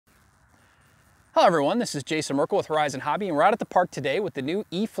Hello everyone, this is Jason Merkle with Horizon Hobby, and we're out at the park today with the new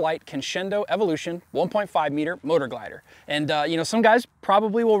E-flite Conscendo Evolution 1.5 meter motor glider. And some guys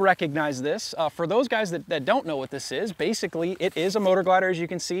probably will recognize this. For those guys that don't know what this is, basically it is a motor glider. As you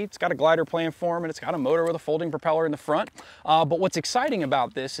can see, it's got a glider platform and it's got a motor with a folding propeller in the front. But what's exciting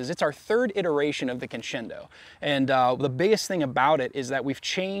about this is it's our third iteration of the Conscendo. And the biggest thing about it is that we've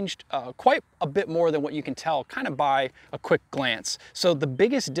changed quite a bit more than what you can tell kind of by a quick glance. So the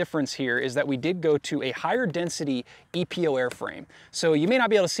biggest difference here is that we did go to a higher density EPO airframe. So you may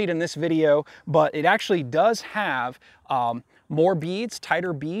not be able to see it in this video, but it actually does have more beads,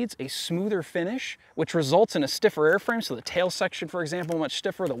 tighter beads, a smoother finish, which results in a stiffer airframe. So the tail section, for example, much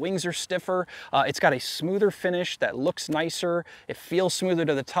stiffer, the wings are stiffer. It's got a smoother finish that looks nicer. It feels smoother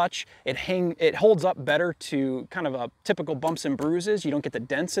to the touch. It holds up better to kind of a typical bumps and bruises. You don't get the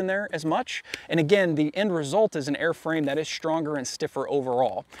dents in there as much. And again, the end result is an airframe that is stronger and stiffer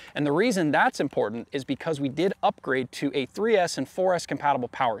overall. And the reason that's important is because we did upgrade to a 3S and 4S compatible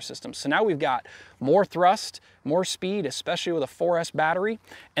power system. So now we've got more thrust, more speed, especially with a 4S battery.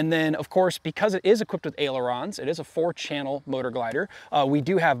 And then of course, because it is equipped with ailerons, it is a 4-channel motor glider, we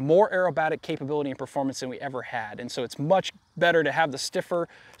do have more aerobatic capability and performance than we ever had. And so it's much better to have the stiffer,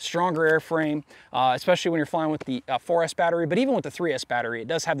 stronger airframe, especially when you're flying with the 4S battery, but even with the 3S battery, it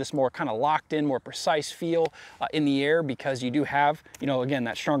does have this more kind of locked in, more precise feel in the air because you do have, again,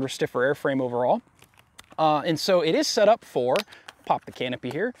 that stronger, stiffer airframe overall. And so it is set up for, pop the canopy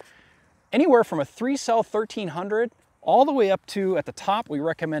here, anywhere from a 3-cell 1300 all the way up to, at the top, we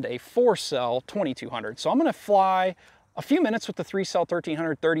recommend a 4-cell 2200. So I'm gonna fly a few minutes with the 3-cell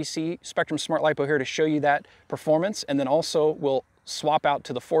 1300 30C Spektrum Smart LiPo here to show you that performance, and then also we'll swap out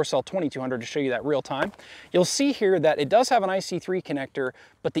to the 4-cell 2200 to show you that real time. You'll see here that it does have an IC3 connector,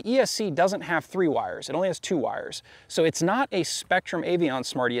 but the ESC doesn't have 3 wires. It only has 2 wires. So it's not a Spektrum Avion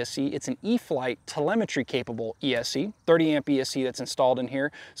Smart ESC, it's an E-flite telemetry capable ESC, 30 amp ESC that's installed in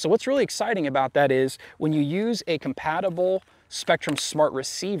here. So what's really exciting about that is when you use a compatible Spektrum Smart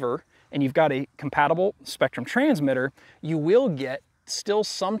receiver and you've got a compatible Spektrum transmitter, you will get still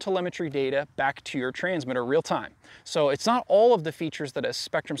some telemetry data back to your transmitter real time. So it's not all of the features that a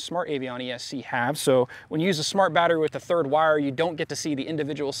Spektrum Smart Avion ESC have. So when you use a smart battery with a 3rd wire, you don't get to see the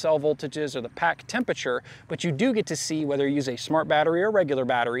individual cell voltages or the pack temperature, but you do get to see whether you use a smart battery or a regular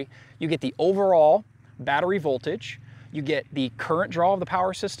battery. You get the overall battery voltage, you get the current draw of the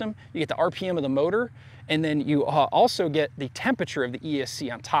power system, you get the RPM of the motor, and then you also get the temperature of the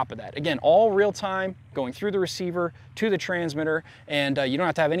ESC on top of that. Again, all real time, going through the receiver to the transmitter, and you don't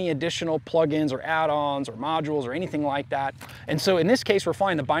have to have any additional plugins or add-ons or modules or anything like that. And so in this case, we're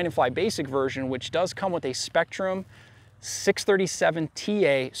flying the Bind-N-Fly Basic version, which does come with a Spektrum 637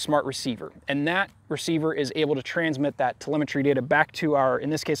 TA smart receiver. And that receiver is able to transmit that telemetry data back to our, in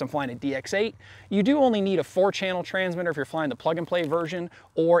this case I'm flying a DX8. You do only need a 4-channel transmitter if you're flying the plug and play version,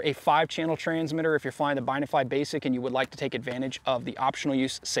 or a 5-channel transmitter if you're flying the Bind-N-Fly Basic and you would like to take advantage of the optional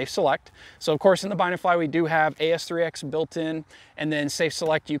use Safe Select. So of course in the Bind-N-Fly we do have AS3X built in, and then Safe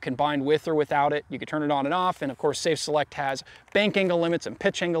Select you can bind with or without it. You can turn it on and off, and of course Safe Select has bank angle limits and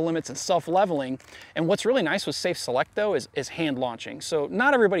pitch angle limits and self-leveling. And what's really nice with Safe Select though is hand launching. So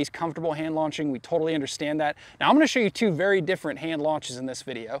not everybody's comfortable hand launching. We totally understand that. Now I'm going to show you 2 very different hand launches in this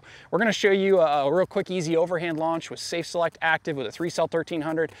video. We're going to show you a real quick easy overhand launch with Safe Select active with a 3-cell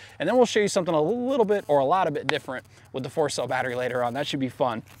 1300, and then we'll show you something a little bit or a lot of bit different with the 4-cell battery later on. That should be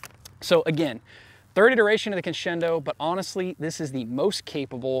fun. So again, 3rd iteration of the Conscendo, but honestly this is the most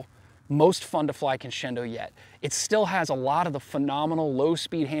capable, most fun to fly Conscendo yet. It still has a lot of the phenomenal low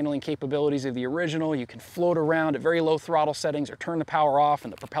speed handling capabilities of the original. You can float around at very low throttle settings or turn the power off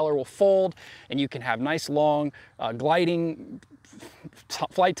and the propeller will fold, and you can have nice long gliding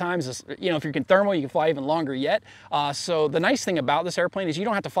flight times. If you can thermal, you can fly even longer yet. So the nice thing about this airplane is you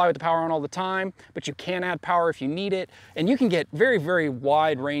don't have to fly with the power on all the time, but you can add power if you need it, and you can get very, very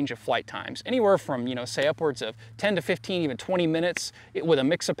wide range of flight times, anywhere from, say upwards of 10 to 15, even 20 minutes with a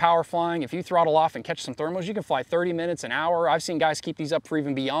mix of power flying. If you throttle off and catch some thermals, you can fly 30 minutes, an hour. I've seen guys keep these up for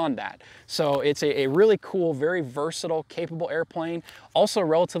even beyond that. So it's a really cool, very versatile, capable airplane. Also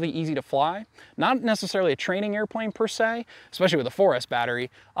relatively easy to fly. Not necessarily a training airplane per se, especially with a 4S battery,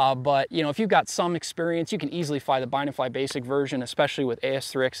 but if you've got some experience, you can easily fly the Bind-N-Fly Basic version, especially with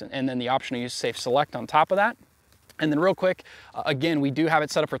AS3X and then the optional use Safe Select on top of that. And then real quick, again, we do have it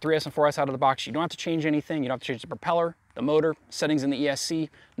set up for 3S and 4S out of the box. You don't have to change anything. You don't have to change the propeller, The motor, settings in the ESC,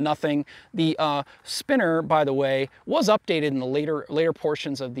 nothing. The spinner, by the way, was updated in the later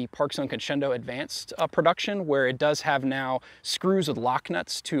portions of the Parkzone Conscendo Advanced production, where it does have now screws with lock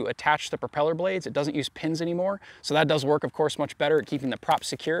nuts to attach the propeller blades. It doesn't use pins anymore, so that does work, of course, much better at keeping the prop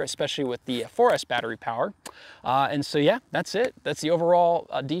secure, especially with the 4S battery power. And so yeah, that's it. That's the overall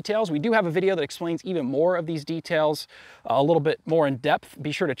details. We do have a video that explains even more of these details a little bit more in depth.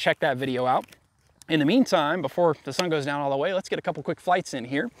 Be sure to check that video out. In the meantime, before the sun goes down all the way, let's get a couple quick flights in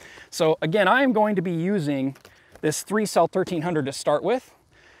here. So again, I am going to be using this 3-cell 1300 to start with.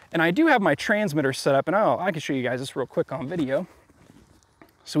 And I do have my transmitter set up, and I can show you guys this real quick on video.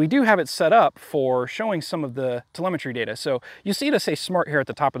 So we do have it set up for showing some of the telemetry data. So you see it say smart here at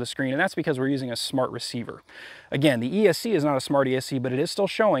the top of the screen, and that's because we're using a smart receiver. Again, the ESC is not a smart ESC, but it is still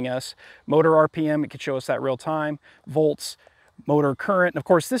showing us motor RPM. It could show us that real time, volts, motor current. And of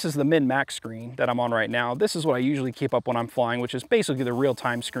course, this is the min-max screen that I'm on right now. This is what I usually keep up when I'm flying, which is basically the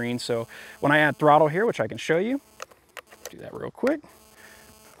real-time screen. So when I add throttle here, which I can show you, do that real quick,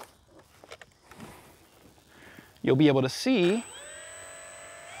 you'll be able to see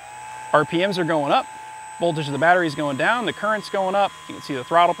RPMs are going up, voltage of the battery is going down, the current's going up. You can see the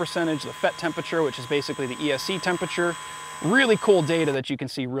throttle percentage, the FET temperature, which is basically the ESC temperature. Really cool data that you can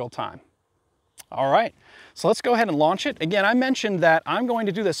see real time. All right, so let's go ahead and launch it. Again, I mentioned that I'm going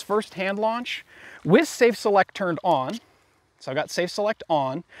to do this first hand launch with Safe Select turned on. So I've got Safe Select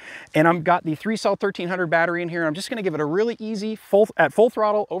on, and I've got the 3-cell 1300 battery in here. I'm just gonna give it a really easy, at full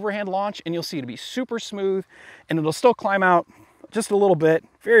throttle, overhand launch, and you'll see it'll be super smooth, and it'll still climb out just a little bit.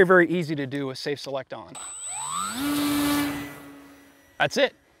 Very, very easy to do with Safe Select on. That's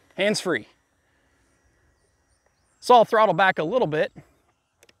it, hands-free. So I'll throttle back a little bit.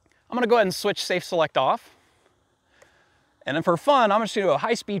 I'm gonna go ahead and switch Safe Select off. And then for fun, I'm just gonna do a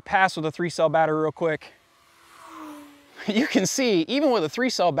high-speed pass with a 3-cell battery real quick. You can see, even with a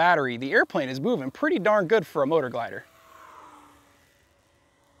 3-cell battery, the airplane is moving pretty darn good for a motor glider.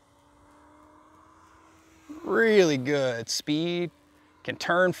 Really good speed, can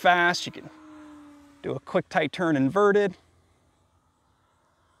turn fast, you can do a quick tight turn inverted.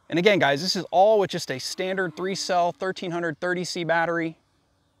 And again, guys, this is all with just a standard 3-cell 1330C battery.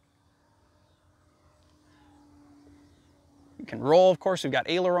 You can roll, of course, we've got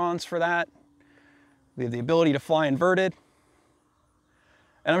ailerons for that. We have the ability to fly inverted.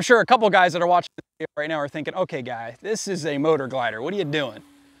 And I'm sure a couple guys that are watching this video right now are thinking, okay, guy, this is a motor glider. What are you doing?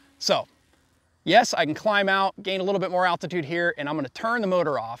 So, yes, I can climb out, gain a little bit more altitude here, and I'm gonna turn the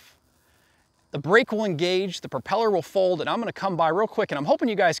motor off. The brake will engage, the propeller will fold, and I'm gonna come by real quick, and I'm hoping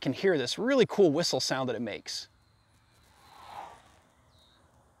you guys can hear this really cool whistle sound that it makes.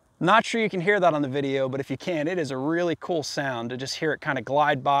 Not sure you can hear that on the video, but if you can, it is a really cool sound to just hear it kind of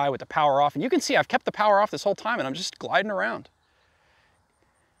glide by with the power off. And you can see I've kept the power off this whole time, and I'm just gliding around.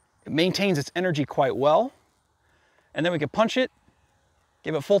 It maintains its energy quite well. And then we can punch it,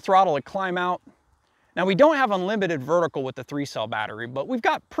 give it full throttle to climb out. Now we don't have unlimited vertical with the 3-cell battery, but we've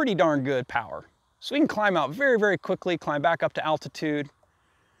got pretty darn good power. So we can climb out very, very quickly, climb back up to altitude,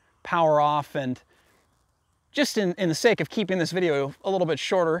 power off, and just in the sake of keeping this video a little bit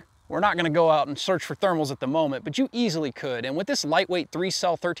shorter, we're not gonna go out and search for thermals at the moment, but you easily could. And with this lightweight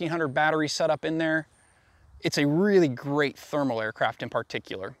 3-cell 1300 battery setup in there, it's a really great thermal aircraft in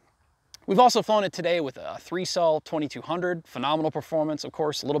particular. We've also flown it today with a 3-cell 2200, phenomenal performance, of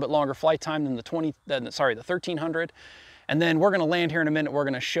course, a little bit longer flight time than the 1300. And then we're gonna land here in a minute, we're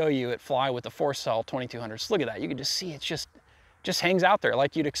gonna show you it fly with the 4-cell 2200. So look at that, you can just see it just hangs out there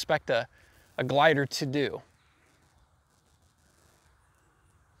like you'd expect a glider to do.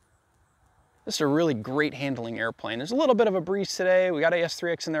 This is a really great handling airplane. There's a little bit of a breeze today. We got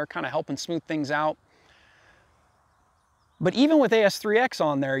AS3X in there kind of helping smooth things out. But even with AS3X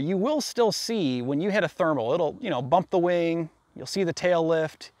on there, you will still see when you hit a thermal, it'll, you know, bump the wing, you'll see the tail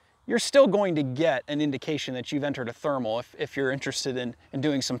lift. You're still going to get an indication that you've entered a thermal if you're interested in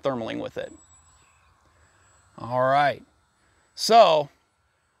doing some thermaling with it. All right, so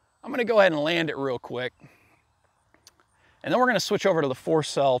I'm gonna go ahead and land it real quick. And then we're gonna switch over to the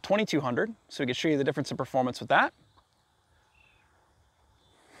 4-cell 2200 so we can show you the difference in performance with that.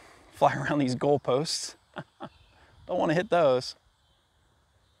 Fly around these goalposts. Don't wanna hit those.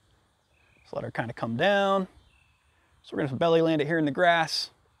 Just let her kind of come down. So we're gonna belly land it here in the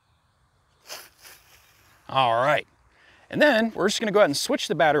grass. All right. And then we're just gonna go ahead and switch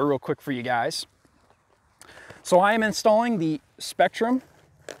the battery real quick for you guys. So I am installing the Spektrum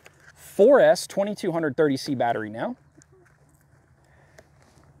 4S 2230C battery now.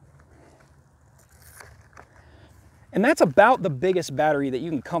 And that's about the biggest battery that you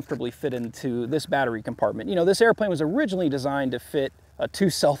can comfortably fit into this battery compartment. You know, this airplane was originally designed to fit a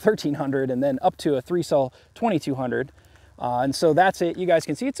 2-cell 1300 and then up to a 3-cell 2200. And so that's it. You guys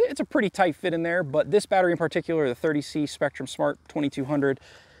can see it's a pretty tight fit in there, but this battery in particular, the 30C Spektrum Smart 2200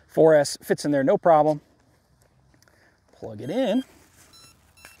 4S, fits in there no problem. Plug it in.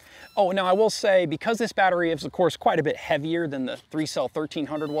 Oh, now I will say, because this battery is, of course, quite a bit heavier than the 3-cell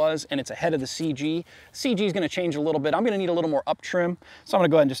 1300 was, and it's ahead of the CG is going to change a little bit. I'm going to need a little more up trim, so I'm going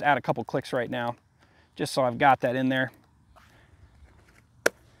to go ahead and just add a couple clicks right now, just so I've got that in there.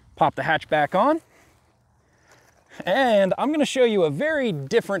 Pop the hatch back on. And I'm going to show you a very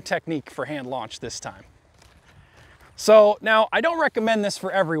different technique for hand launch this time. So now, I don't recommend this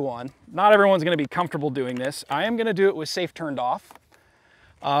for everyone. Not everyone's going to be comfortable doing this. I am going to do it with safe turned off.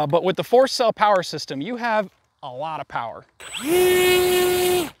 But with the 4-cell power system, you have a lot of power.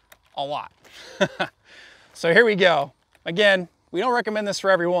 A lot. So here we go. Again, we don't recommend this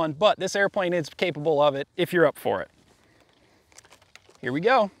for everyone, but this airplane is capable of it if you're up for it. Here we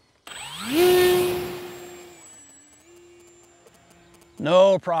go.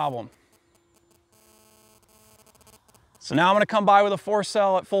 No problem. So now I'm going to come by with a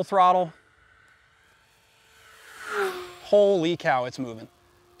 4-cell at full throttle. Holy cow, it's moving.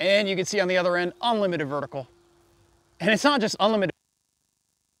 And you can see on the other end, unlimited vertical. And it's not just unlimited.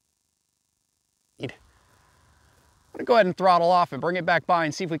 I'm gonna go ahead and throttle off and bring it back by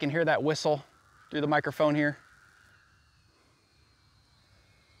and see if we can hear that whistle through the microphone here.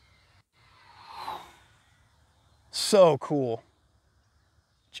 So cool.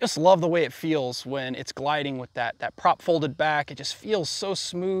 Just love the way it feels when it's gliding with that prop folded back. It just feels so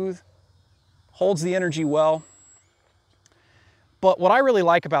smooth, holds the energy well. But what I really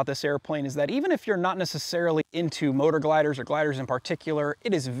like about this airplane is that even if you're not necessarily into motor gliders or gliders in particular,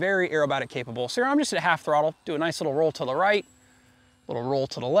 it is very aerobatic capable. So here I'm just at half throttle, do a nice little roll to the right, little roll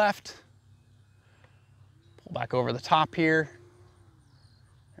to the left, pull back over the top here,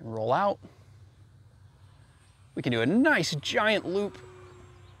 and roll out. We can do a nice giant loop.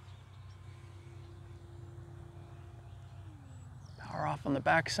 Power off on the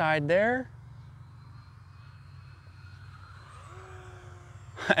backside there.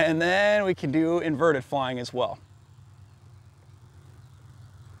 And then we can do inverted flying as well.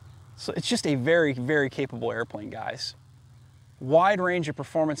 So it's just a very, very capable airplane, guys. Wide range of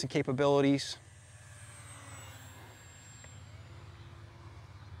performance and capabilities.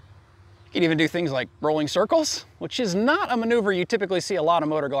 You can even do things like rolling circles, which is not a maneuver you typically see a lot of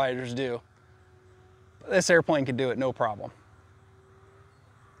motor gliders do. But this airplane can do it no problem.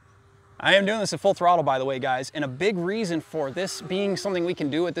 I am doing this at full throttle, by the way, guys, and a big reason for this being something we can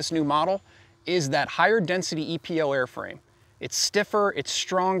do with this new model is that higher density EPO airframe. It's stiffer, it's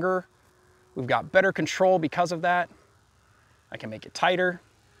stronger, we've got better control because of that. I can make it tighter.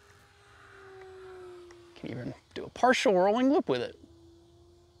 Can even do a partial rolling loop with it.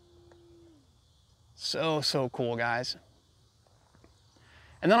 So, so cool, guys.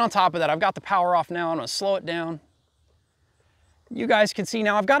 And then on top of that, I've got the power off now. I'm gonna slow it down. You guys can see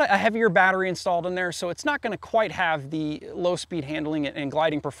now I've got a heavier battery installed in there, so it's not going to quite have the low speed handling and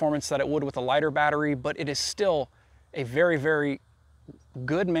gliding performance that it would with a lighter battery, but it is still a very, very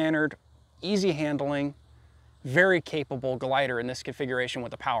good mannered, easy handling, very capable glider in this configuration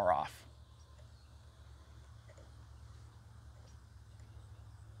with the power off.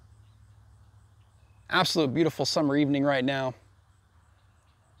 Absolute beautiful summer evening right now.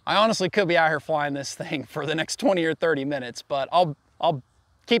 I honestly could be out here flying this thing for the next 20 or 30 minutes, but I'll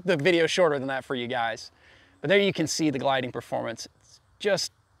keep the video shorter than that for you guys. But there you can see the gliding performance. It's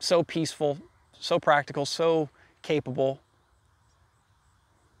just so peaceful, so practical, so capable.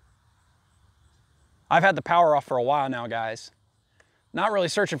 I've had the power off for a while now, guys. Not really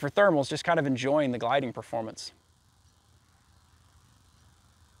searching for thermals, just kind of enjoying the gliding performance.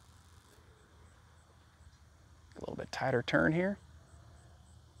 A little bit tighter turn here.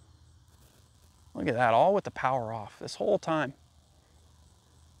 Look at that, all with the power off this whole time.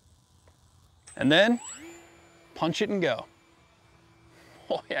 And then, punch it and go.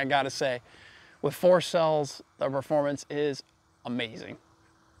 Boy, I gotta say, with 4 cells, the performance is amazing.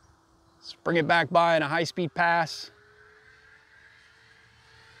 Let's bring it back by in a high-speed pass.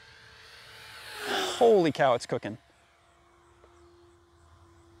 Holy cow, it's cooking.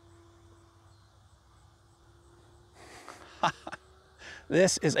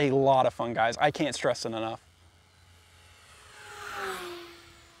 This is a lot of fun, guys. I can't stress it enough.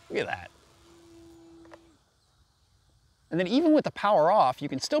 Look at that. And then even with the power off, you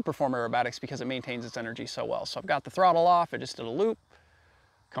can still perform aerobatics because it maintains its energy so well. So I've got the throttle off, I just did a loop,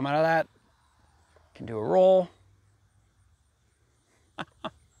 come out of that, can do a roll,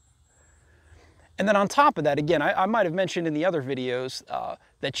 And then on top of that, again, I might have mentioned in the other videos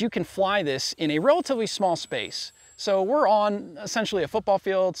that you can fly this in a relatively small space. So we're on essentially a football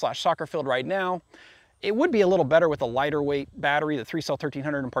field / soccer field right now. It would be a little better with a lighter weight battery, the 3-cell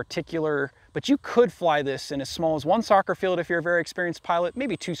 1300 in particular, but you could fly this in as small as 1 soccer field if you're a very experienced pilot,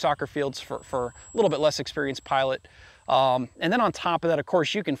 maybe 2 soccer fields for a little bit less experienced pilot. And then on top of that, of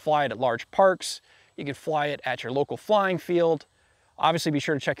course, you can fly it at large parks. You can fly it at your local flying field. Obviously, be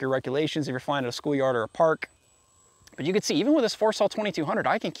sure to check your regulations if you're flying at a schoolyard or a park. But you can see, even with this 4-cell 2200,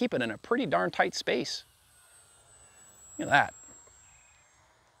 I can keep it in a pretty darn tight space. Look at that.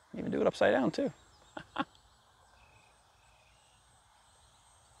 Even do it upside down, too.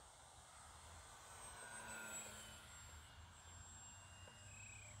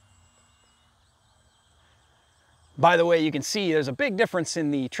 By the way, you can see there's a big difference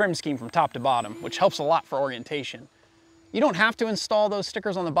in the trim scheme from top to bottom, which helps a lot for orientation. You don't have to install those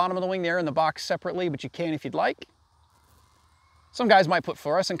stickers on the bottom of the wing there in the box separately, but you can if you'd like. Some guys might put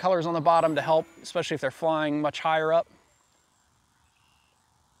fluorescent colors on the bottom to help, especially if they're flying much higher up.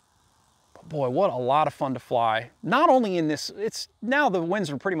 But boy, what a lot of fun to fly. Not only in this, now the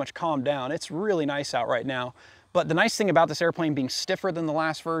winds are pretty much calmed down. It's really nice out right now. But the nice thing about this airplane being stiffer than the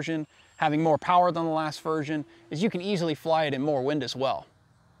last version, having more power than the last version, is you can easily fly it in more wind as well.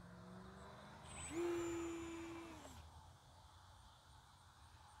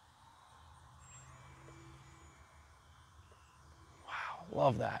 Wow,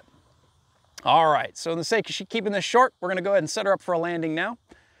 love that. All right, so in the sake of keeping this short, we're gonna go ahead and set her up for a landing now.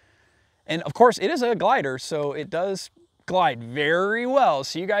 And of course, it is a glider, so it does glide very well.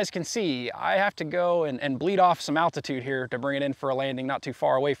 So you guys can see, I have to go and bleed off some altitude here to bring it in for a landing not too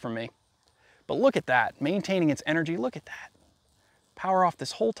far away from me. But look at that, maintaining its energy, look at that. Power off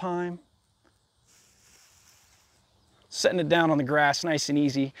this whole time. Setting it down on the grass, nice and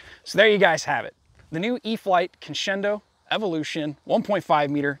easy. So there you guys have it. The new E-flite Conscendo Evolution 1.5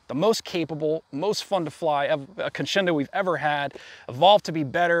 meter, the most capable, most fun to fly Conscendo we've ever had, evolved to be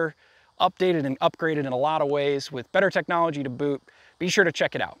better, updated and upgraded in a lot of ways with better technology to boot. Be sure to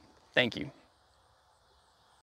check it out. Thank you.